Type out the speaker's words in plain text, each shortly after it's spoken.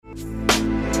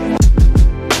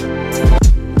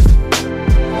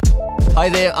Hi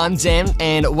there, I'm Dan,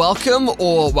 and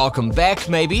welcome back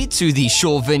maybe, to the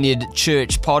Shore Vineyard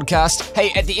Church podcast.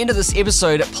 Hey, at the end of this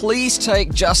episode, please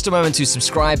take just a moment to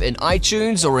subscribe in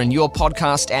iTunes or in your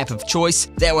podcast app of choice.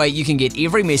 That way you can get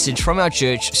every message from our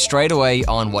church straight away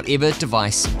on whatever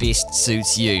device best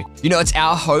suits you. You know, it's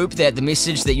our hope that the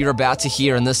message that you're about to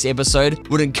hear in this episode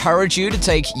would encourage you to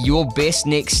take your best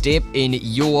next step in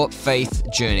your faith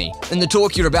journey. And the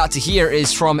talk you're about to hear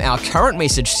is from our current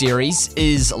message series,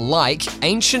 Is Like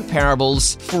Ancient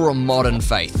Parables for a Modern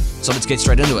Faith. So let's get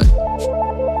straight into it.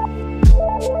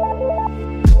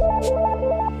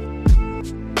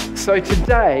 So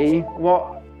today,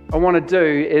 what I want to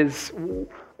do is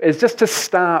just to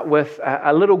start with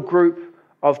a little group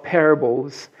of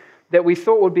parables that we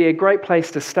thought would be a great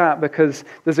place to start, because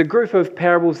there's a group of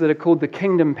parables that are called the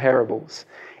kingdom parables.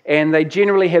 And they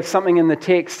generally have something in the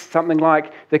text, something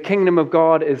like the kingdom of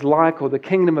God is like, or the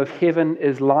kingdom of heaven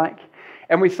is like.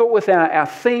 And we thought with our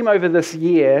theme over this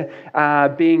year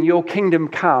being Your Kingdom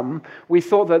Come, we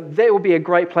thought that would be a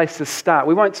great place to start.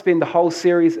 We won't spend the whole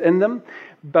series in them,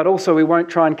 but also we won't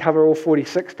try and cover all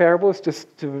 46 parables,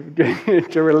 just to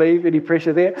relieve any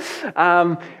pressure there.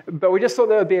 But we just thought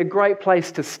that would be a great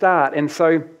place to start. And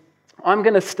so I'm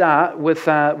going to start with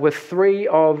three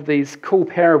of these cool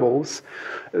parables.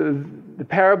 The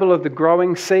parable of the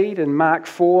growing seed in Mark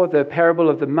 4, the parable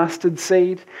of the mustard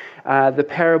seed, the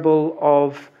parable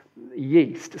of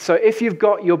yeast. So if you've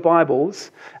got your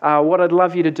Bibles, what I'd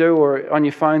love you to do, or on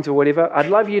your phones or whatever, I'd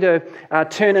love you to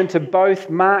turn into both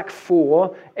Mark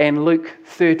 4 and Luke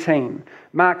 13.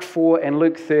 Mark 4 and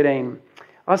Luke 13.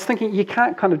 I was thinking, you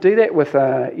can't kind of do that with,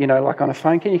 like on a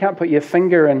phone. You can't put your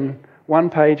finger in one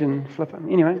page and flip it.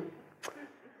 Anyway,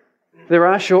 there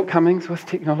are shortcomings with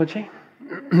technology.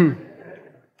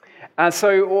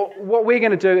 So what we're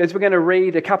going to do is we're going to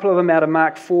read a couple of them out of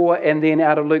Mark 4, and then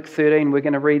out of Luke 13 we're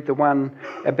going to read the one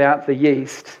about the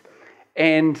yeast.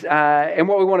 And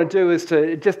what we want to do is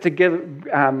to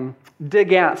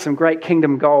dig out some great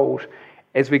kingdom gold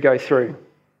as we go through.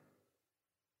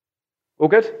 All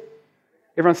good?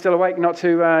 Everyone's still awake, not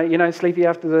too sleepy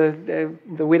after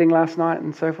the wedding last night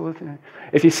and so forth.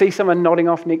 If you see someone nodding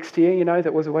off next to you,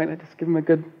 that was awake, just give them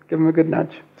a good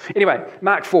nudge. Anyway,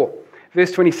 Mark 4.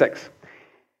 Verse 26,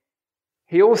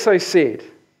 he also said,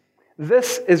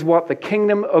 "This is what the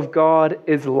kingdom of God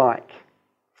is like.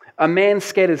 A man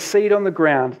scatters seed on the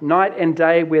ground, night and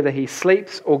day, whether he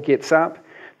sleeps or gets up.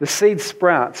 The seed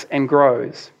sprouts and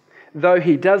grows, though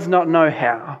he does not know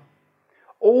how.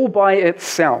 All by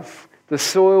itself, the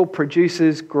soil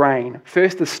produces grain.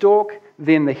 First the stalk,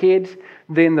 then the head,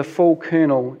 then the full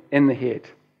kernel in the head.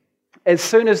 As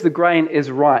soon as the grain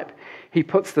is ripe, he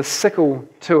puts the sickle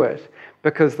to it,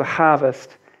 because the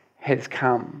harvest has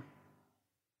come."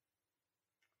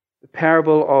 The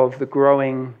parable of the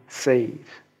growing seed.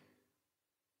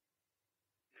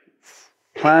 It's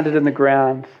planted in the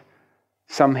ground,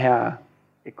 somehow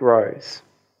it grows.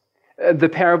 The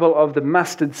parable of the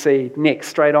mustard seed, next,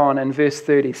 straight on in verse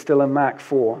 30, still in Mark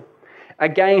 4.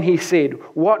 Again he said,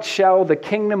 what shall we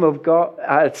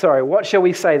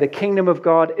say the kingdom of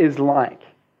God is like?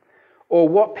 Or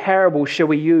what parable shall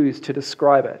we use to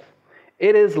describe it?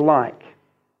 It is like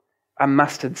a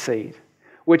mustard seed,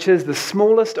 which is the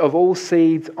smallest of all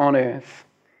seeds on earth.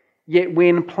 Yet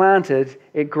when planted,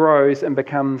 it grows and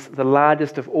becomes the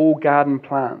largest of all garden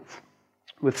plants,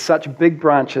 with such big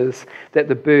branches that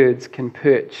the birds can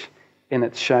perch in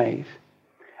its shade.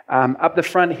 Up the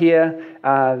front here,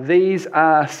 these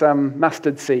are some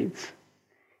mustard seeds.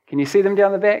 Can you see them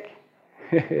down the back?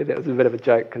 That was a bit of a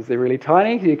joke because they're really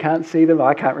tiny. You can't see them.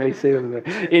 I can't really see them.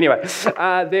 Anyway,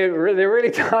 they're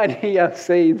really tiny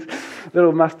seeds,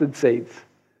 little mustard seeds.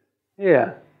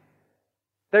 Yeah.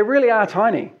 They really are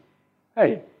tiny.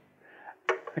 Hey.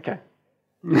 Okay.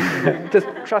 Just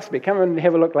trust me. Come and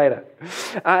have a look later.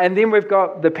 And then we've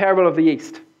got the parable of the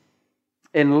yeast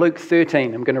in Luke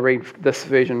 13. I'm going to read this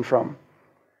version from.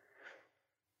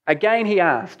 Again he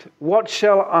asked, what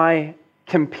shall I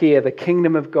compare the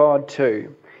kingdom of God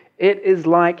to? It is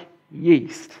like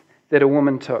yeast that a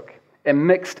woman took and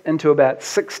mixed into about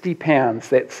 60 pounds,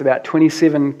 that's about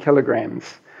 27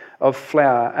 kilograms of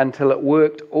flour, until it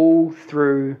worked all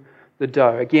through the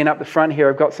dough. Again, up the front here,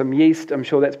 I've got some yeast. I'm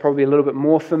sure that's probably a little bit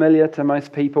more familiar to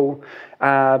most people,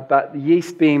 but the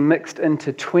yeast being mixed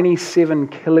into 27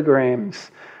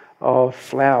 kilograms of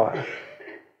flour.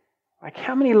 Like,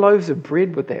 how many loaves of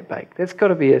bread would that bake? That's got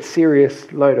to be a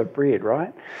serious load of bread,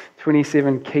 right?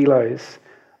 27 kilos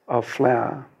of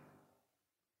flour.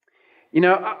 You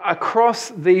know, across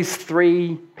these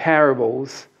three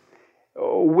parables,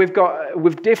 we've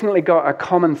definitely got a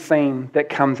common theme that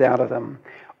comes out of them.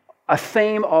 A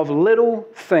theme of little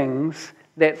things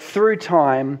that through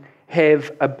time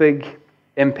have a big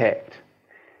impact.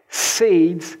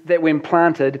 Seeds that when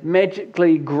planted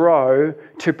magically grow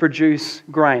to produce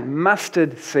grain.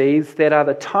 Mustard seeds that are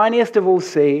the tiniest of all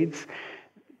seeds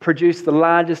produce the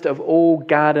largest of all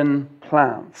garden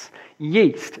plants.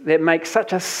 Yeast that makes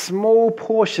such a small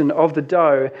portion of the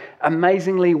dough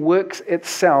amazingly works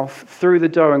itself through the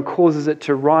dough and causes it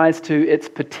to rise to its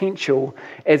potential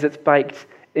as it's baked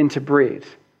into bread.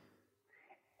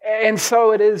 And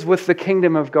so it is with the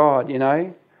kingdom of God, you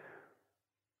know.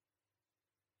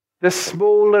 The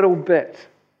small little bit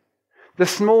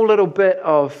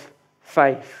of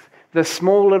faith, the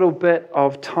small little bit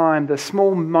of time, the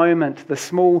small moment, the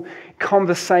small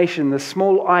conversation, the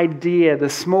small idea,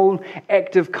 the small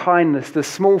act of kindness, the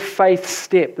small faith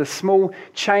step, the small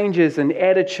changes in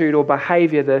attitude or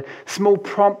behavior, the small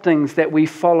promptings that we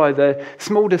follow, the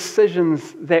small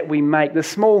decisions that we make, the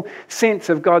small sense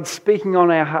of God speaking on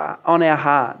our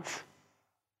hearts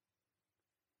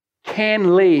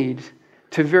can lead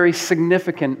to very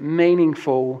significant,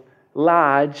 meaningful,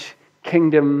 large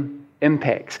kingdom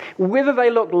impacts. Whether they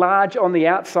look large on the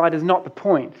outside is not the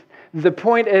point. The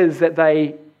point is that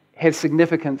they have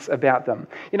significance about them.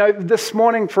 You know, this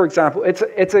morning, for example,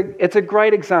 it's a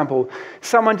great example.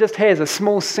 Someone just has a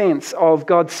small sense of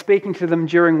God speaking to them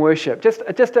during worship, just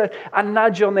a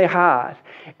nudge on their heart.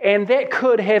 And that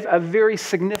could have a very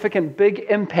significant, big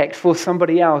impact for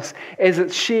somebody else as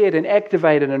it's shared and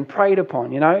activated and prayed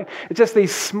upon, you know? It's just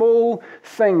these small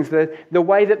things. The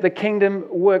way that the kingdom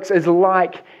works is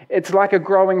it's like a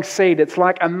growing seed. It's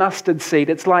like a mustard seed.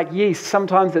 It's like yeast.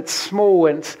 Sometimes it's small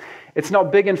and it's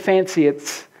not big and fancy.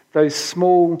 It's those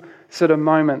small sort of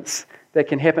moments that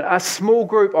can happen. A small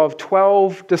group of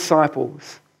 12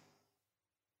 disciples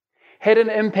had an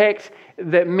impact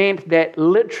that meant that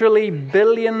literally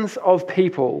billions of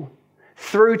people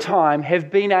through time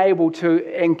have been able to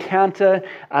encounter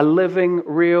a living,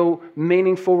 real,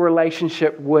 meaningful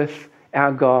relationship with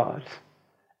our God.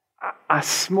 A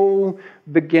small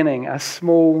beginning, a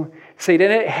small seed.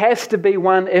 And it has to be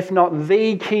one, if not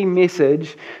the key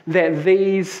message that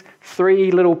these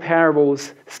three little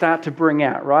parables start to bring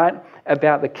out, right?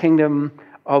 About the kingdom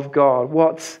of God.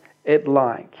 What's it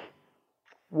like?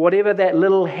 Whatever that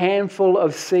little handful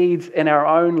of seeds in our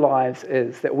own lives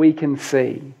is that we can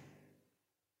see,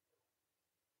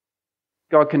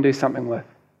 God can do something with.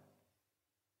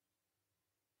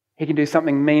 He can do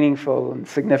something meaningful and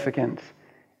significant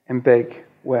and big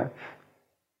with.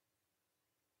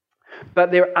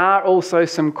 But there are also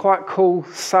some quite cool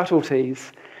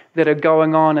subtleties that are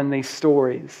going on in these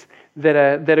stories that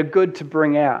are good to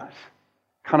bring out,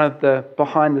 kind of the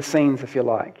behind the scenes, if you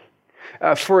like.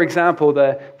 For example,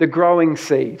 the growing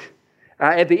seed.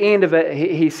 At the end of it,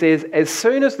 he says, as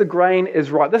soon as the grain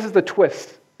is ripe, this is the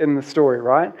twist in the story,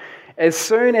 right? As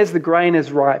soon as the grain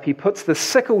is ripe, he puts the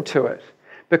sickle to it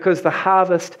because the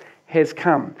harvest has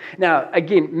come. Now,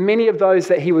 again, many of those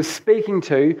that he was speaking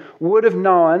to would have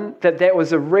known that that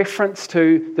was a reference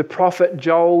to the prophet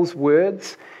Joel's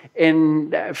words from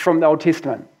the Old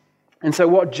Testament. And so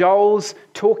what Joel's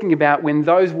talking about when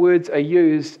those words are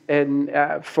used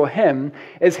for him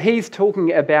is he's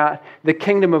talking about the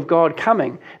kingdom of God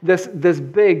coming. This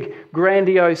big,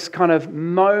 grandiose kind of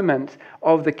moment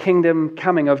of the kingdom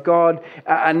coming, of God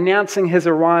announcing his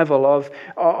arrival,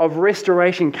 of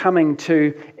restoration coming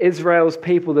to Israel's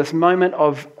people, this moment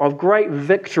of great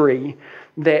victory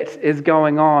that is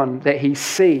going on, that he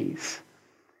sees.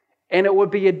 And it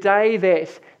would be a day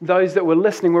that those that were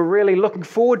listening were really looking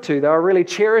forward to. They were really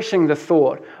cherishing the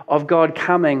thought of God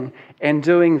coming and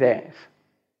doing that.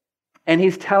 And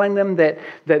he's telling them that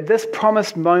this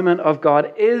promised moment of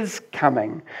God is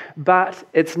coming, but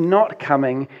it's not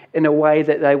coming in a way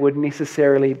that they would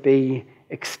necessarily be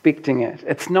expecting it.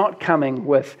 It's not coming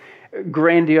with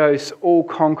grandiose,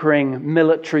 all-conquering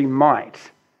military might.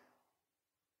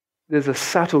 There's a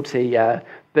subtlety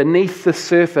beneath the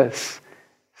surface.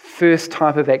 First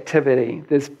type of activity.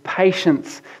 There's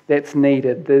patience that's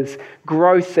needed. There's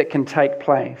growth that can take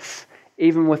place,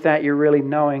 even without you really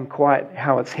knowing quite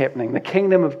how it's happening. The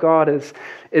kingdom of God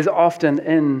is often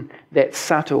in that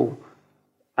subtle,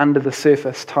 under the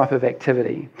surface type of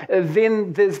activity.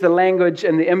 Then there's the language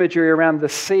and the imagery around the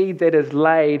seed that is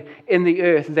laid in the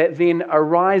earth that then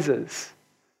arises.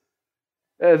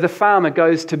 The farmer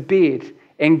goes to bed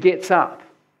and gets up.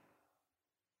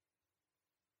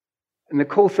 And the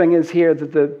cool thing is here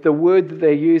that the word that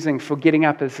they're using for getting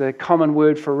up is a common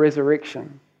word for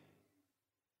resurrection.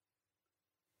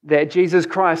 That Jesus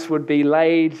Christ would be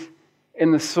laid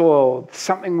in the soil.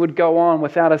 Something would go on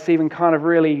without us even kind of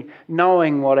really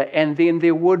knowing what it, and then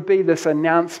there would be this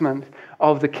announcement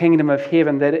of the kingdom of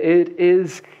heaven, that it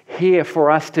is here for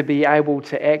us to be able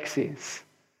to access.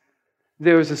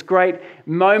 There was this great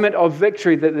moment of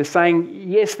victory that they're saying,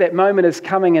 yes, that moment is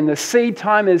coming and the seed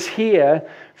time is here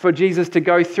for Jesus to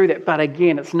go through that. But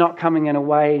again, it's not coming in a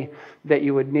way that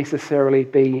you would necessarily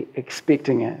be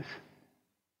expecting it.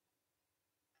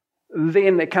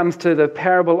 Then it comes to the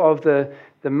parable of the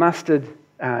mustard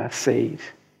seed.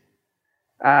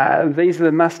 These are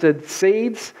the mustard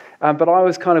seeds, but I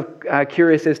was kind of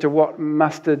curious as to what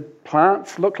mustard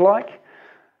plants look like.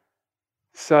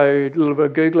 So a little bit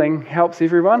of Googling helps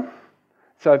everyone.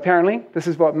 So apparently this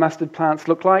is what mustard plants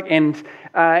look like. And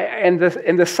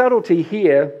the subtlety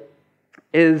here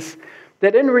is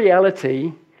that in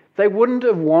reality, they wouldn't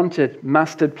have wanted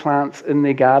mustard plants in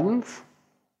their gardens.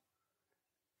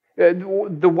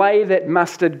 The way that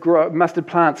mustard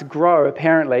plants grow,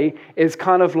 apparently, is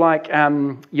kind of like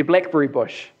your blackberry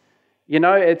bush. You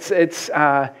know, it's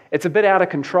a bit out of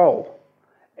control.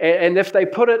 And if they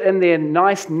put it in their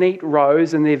nice, neat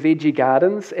rows in their veggie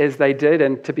gardens, as they did,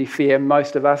 and to be fair,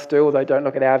 most of us do, although don't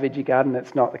look at our veggie garden,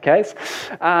 that's not the case.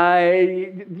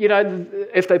 You know,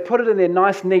 if they put it in their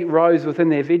nice, neat rows within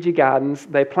their veggie gardens,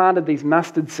 they planted these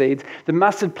mustard seeds, the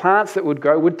mustard plants that would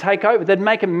grow would take over. They'd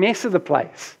make a mess of the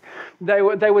place. They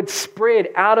would spread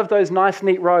out of those nice,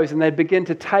 neat rows, and they'd begin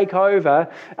to take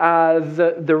over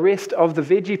the rest of the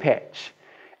veggie patch.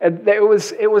 It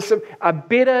was a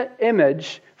better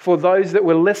image for those that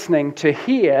were listening to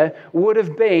hear would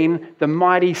have been the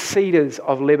mighty cedars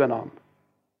of Lebanon.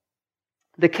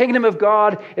 The kingdom of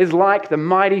God is like the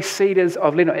mighty cedars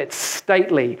of Lebanon. It's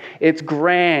stately, it's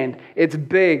grand, it's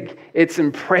big, it's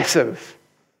impressive.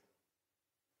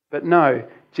 But no,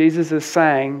 Jesus is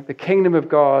saying the kingdom of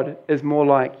God is more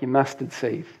like your mustard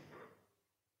seed.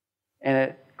 And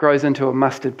it grows into a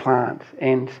mustard plant.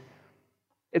 And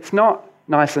it's not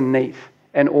nice and neat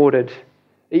and ordered.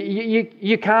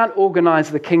 You can't organize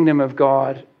the kingdom of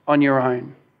God on your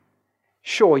own.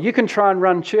 Sure, you can try and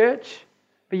run church,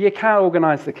 but you can't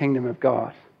organize the kingdom of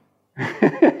God.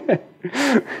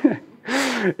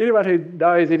 Anyone who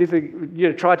knows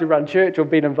anything, tried to run church or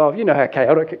been involved, you know how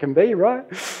chaotic it can be, right?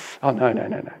 Oh,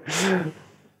 no.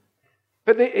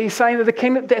 But he's saying that the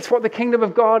kingdom, that's what the kingdom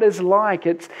of God is like.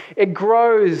 It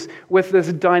grows with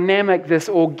this dynamic, this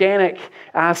organic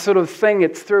sort of thing.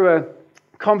 It's through a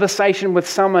conversation with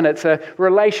someone. It's a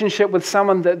relationship with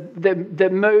someone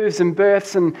that moves and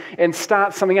births and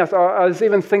starts something else. I was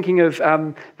even thinking of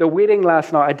the wedding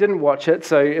last night. I didn't watch it,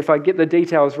 so if I get the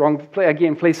details wrong,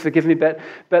 again, please forgive me. But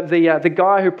the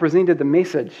guy who presented the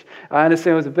message, I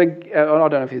understand was a big, I don't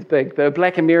know if he's big, but a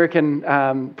black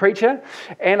American preacher.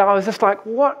 And I was just like,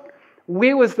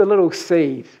 where was the little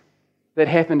seed that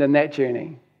happened in that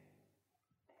journey?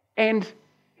 And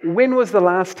when was the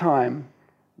last time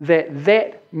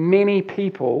that many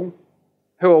people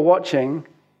who are watching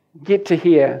get to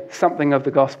hear something of the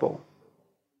gospel?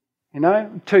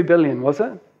 2 billion, was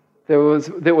it?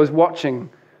 That was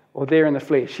watching or there in the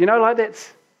flesh. Like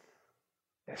that's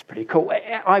pretty cool.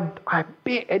 I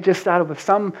bet it just started with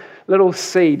some little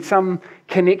seed, some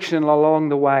connection along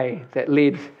the way that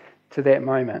led to that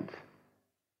moment.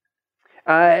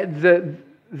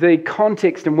 The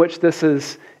context in which this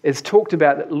is talked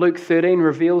about, that Luke 13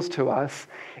 reveals to us,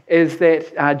 is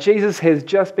that Jesus has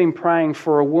just been praying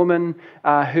for a woman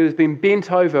who's been bent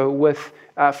over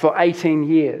for 18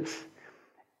 years.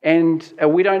 And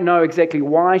we don't know exactly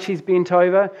why she's bent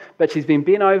over, but she's been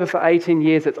bent over for 18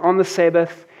 years. It's on the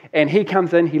Sabbath, and he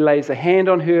comes in, he lays a hand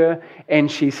on her, and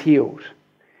she's healed.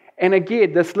 And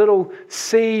again, this little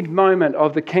seed moment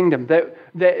of the kingdom, that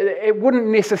it wouldn't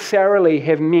necessarily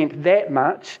have meant that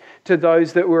much to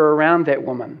those that were around that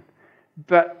woman.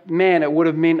 But man, it would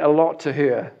have meant a lot to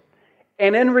her.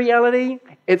 And in reality,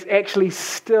 it's actually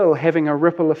still having a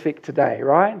ripple effect today,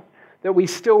 right? That we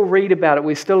still read about it,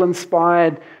 we're still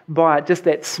inspired by it, just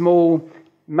that small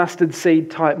mustard seed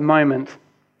type moment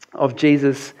of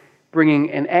Jesus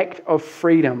bringing an act of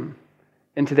freedom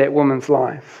into that woman's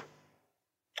life.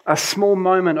 A small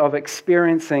moment of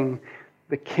experiencing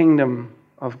the kingdom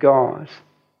of God.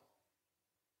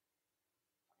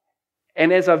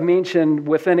 And as I've mentioned,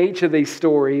 within each of these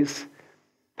stories,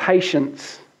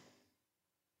 patience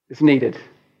is needed.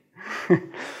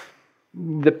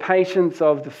 The patience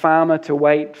of the farmer to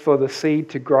wait for the seed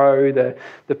to grow,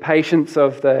 the patience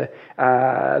of the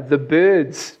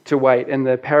birds to wait in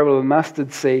the parable of the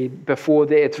mustard seed before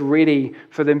it's ready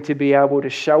for them to be able to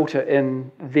shelter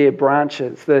in their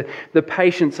branches. The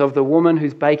patience of the woman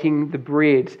who's baking the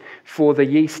bread for the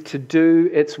yeast to do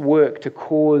its work to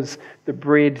cause the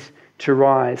bread to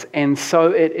rise. And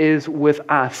so it is with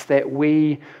us that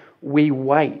we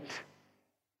wait.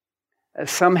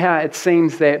 Somehow it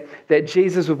seems that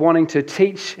Jesus was wanting to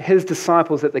teach his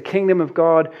disciples that the kingdom of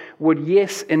God would,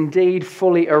 yes, indeed,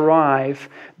 fully arrive,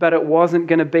 but it wasn't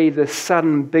going to be this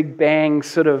sudden big bang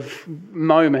sort of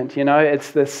moment,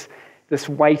 It's this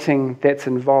waiting that's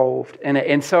involved in it.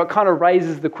 And so it kind of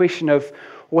raises the question of,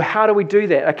 well, how do we do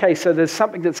that? Okay, so there's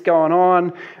something that's going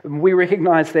on. We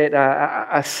recognize that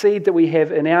a seed that we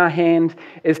have in our hand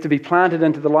is to be planted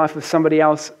into the life of somebody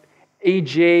else.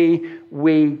 E.g.,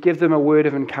 we give them a word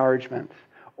of encouragement,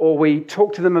 or we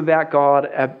talk to them about God,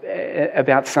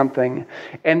 about something,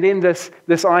 and then this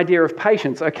idea of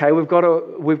patience. Okay, we've got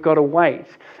to wait.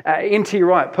 N.T.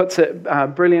 Wright puts it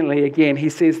brilliantly again.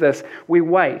 He says this: we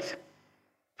wait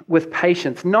with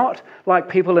patience, not like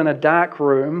people in a dark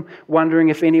room wondering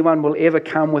if anyone will ever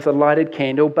come with a lighted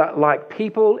candle, but like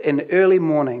people in early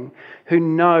morning who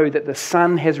know that the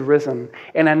sun has risen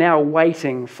and are now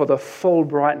waiting for the full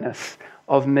brightness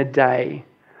of midday.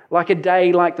 Like a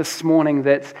day like this morning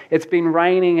it's been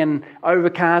raining and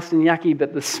overcast and yucky,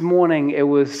 but this morning it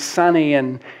was sunny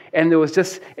and there was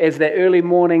just, as that early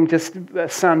morning the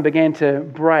sun began to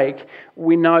break,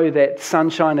 we know that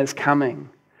sunshine is coming.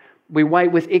 We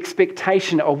wait with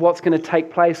expectation of what's going to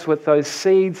take place with those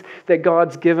seeds that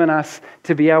God's given us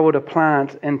to be able to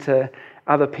plant into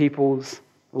other people's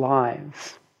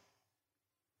lives.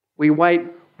 We wait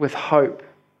with hope.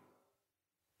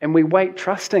 And we wait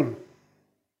trusting.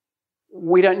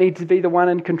 We don't need to be the one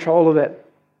in control of it.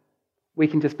 We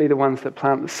can just be the ones that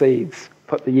plant the seeds,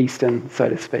 put the yeast in, so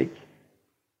to speak.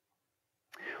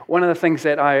 One of the things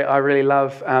that I really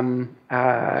love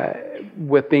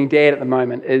with being dad at the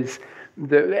moment is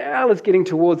Ella's getting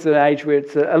towards an age where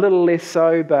it's a little less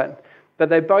so, but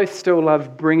they both still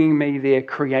love bringing me their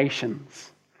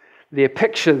creations, their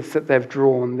pictures that they've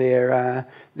drawn, their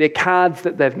cards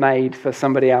that they've made for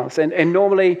somebody else. And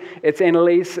normally it's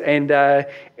Annalise, and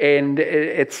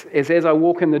it's as I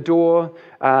walk in the door,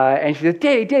 and she says,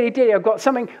 Daddy, I've got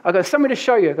something to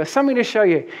show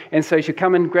you. And so she'll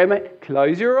come and grab it,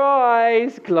 close your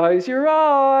eyes,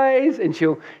 and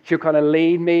she'll kind of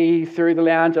lead me through the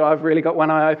lounge. And I've really got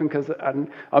one eye open because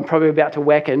I'm probably about to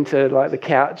whack into like the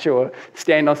couch or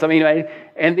stand on something. Anyway,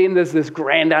 and then there's this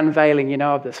grand unveiling,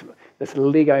 of this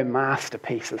Lego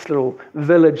masterpiece, this little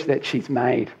village that she's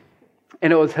made.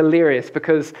 And it was hilarious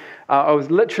because I was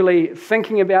literally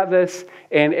thinking about this,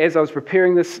 and as I was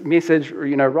preparing this message,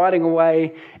 writing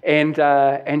away,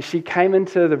 and she came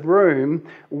into the room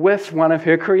with one of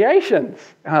her creations.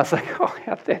 And I was like, oh,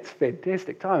 that's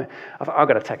fantastic timing. I thought, I've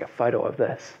got to take a photo of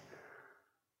this.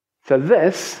 So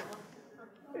this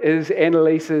is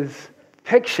Annalise's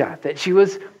picture that she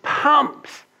was pumped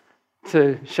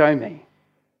to show me.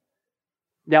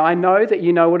 Now, I know that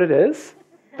you know what it is,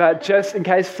 but just in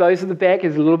case those at the back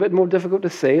is a little bit more difficult to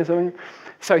see or something.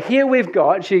 So here we've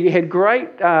got, she had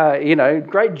great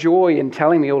joy in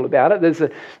telling me all about it. This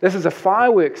is a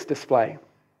fireworks display.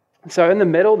 So in the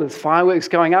middle, there's fireworks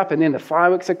going up, and then the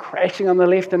fireworks are crashing on the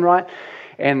left and right,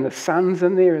 and the sun's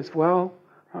in there as well.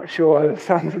 Not sure why the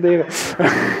sun's there.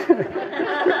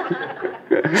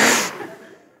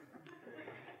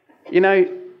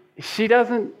 She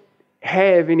doesn't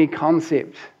have any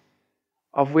concept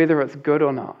of whether it's good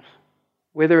or not,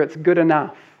 whether it's good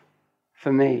enough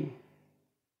for me.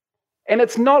 And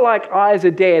it's not like I, as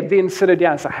a dad, then sit her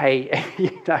down and say, hey,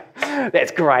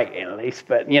 that's great, Annalise,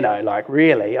 but,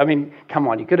 really, I mean, come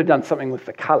on, you could have done something with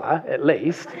the colour, at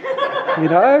least,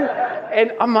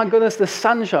 And, oh my goodness, the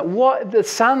sunshine. What, the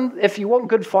sun, if you want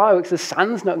good fireworks, the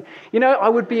sun's not, I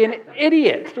would be an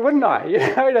idiot, wouldn't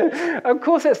I? Of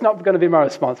course that's not going to be my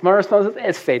response. My response is,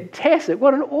 it's fantastic.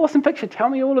 What an awesome picture. Tell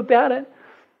me all about it.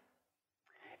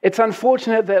 It's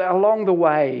unfortunate that along the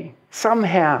way,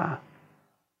 somehow,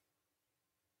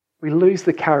 we lose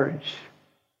the courage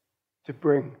to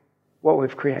bring what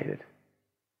we've created.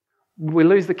 We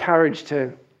lose the courage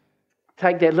to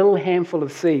take that little handful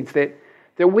of seeds that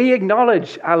we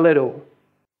acknowledge are little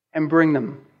and bring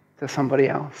them to somebody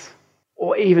else,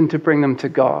 or even to bring them to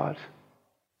God.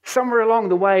 Somewhere along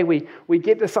the way, we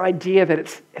get this idea that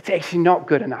it's actually not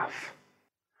good enough.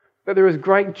 But there is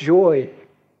great joy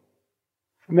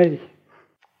for me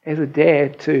as a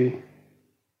dad to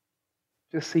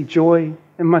just see joy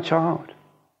in my child.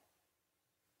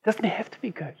 Doesn't have to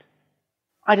be good.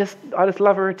 I just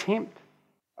love her attempt.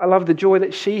 I love the joy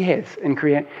that she has in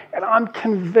creating. And I'm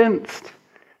convinced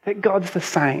that God's the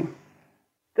same.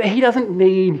 That He doesn't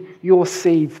need your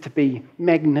seeds to be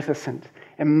magnificent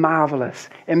and marvelous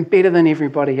and better than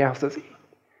everybody else's.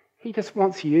 He just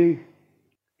wants you.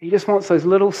 He just wants those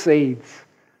little seeds,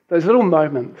 those little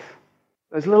moments,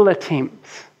 those little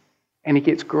attempts. And He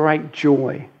gets great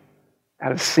joy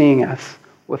out of seeing us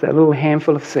with a little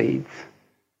handful of seeds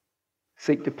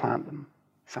seek to plant them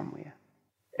somewhere.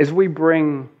 As we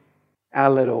bring our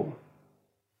little,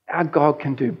 our God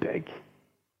can do big.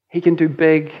 He can do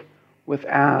big with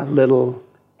our little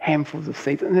handfuls of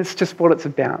seeds. And that's just what it's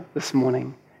about this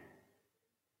morning.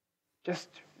 Just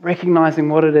recognizing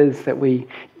what it is that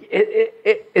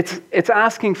it's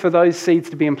asking for those seeds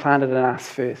to be implanted in us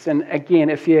first. And again,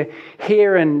 if you're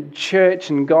here in church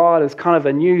and God is kind of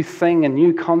a new thing, a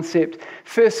new concept,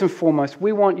 first and foremost,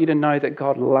 we want you to know that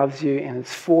God loves you and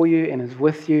is for you and is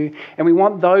with you. And we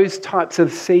want those types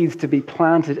of seeds to be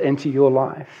planted into your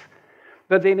life.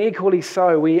 But then equally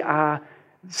so, we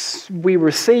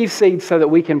receive seeds so that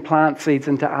we can plant seeds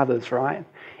into others, right?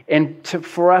 And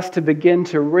for us to begin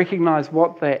to recognize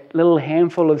what that little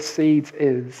handful of seeds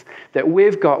is that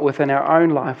we've got within our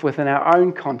own life, within our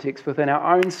own context, within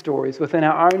our own stories, within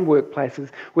our own workplaces,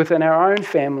 within our own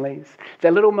families,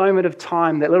 that little moment of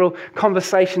time, that little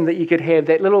conversation that you could have,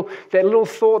 that little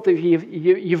thought that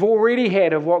you've already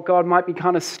had of what God might be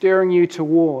kind of stirring you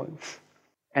towards,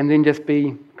 and then just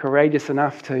be courageous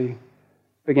enough to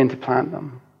begin to plant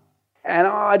them. And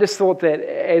I just thought that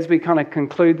as we kind of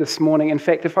conclude this morning, in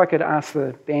fact, if I could ask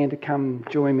the band to come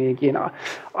join me again,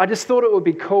 I just thought it would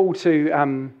be cool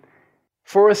to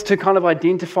for us to kind of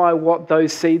identify what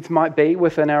those seeds might be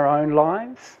within our own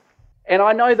lives. And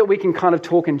I know that we can kind of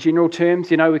talk in general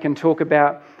terms. We can talk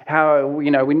about how,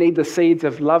 we need the seeds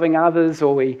of loving others,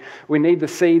 or we need the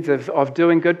seeds of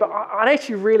doing good. But I'd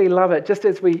actually really love it, just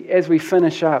as we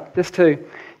finish up, just to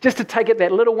take it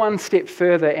that little one step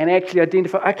further and actually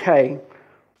identify, okay,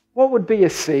 what would be a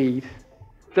seed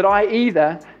that I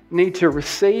either need to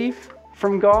receive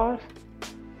from God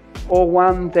or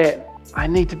one that I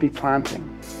need to be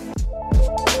planting?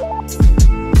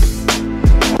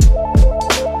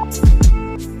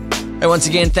 And once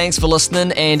again, thanks for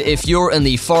listening. And if you're in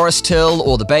the Forest Hill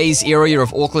or the Bays area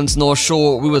of Auckland's North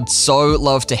Shore, we would so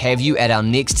love to have you at our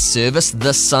next service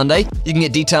this Sunday. You can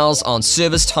get details on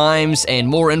service times and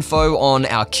more info on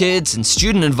our kids and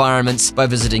student environments by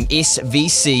visiting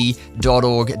svc.org.nz.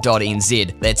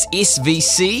 That's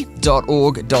svc.org.nz.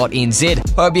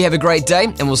 Hope you have a great day,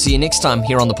 and we'll see you next time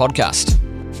here on the podcast.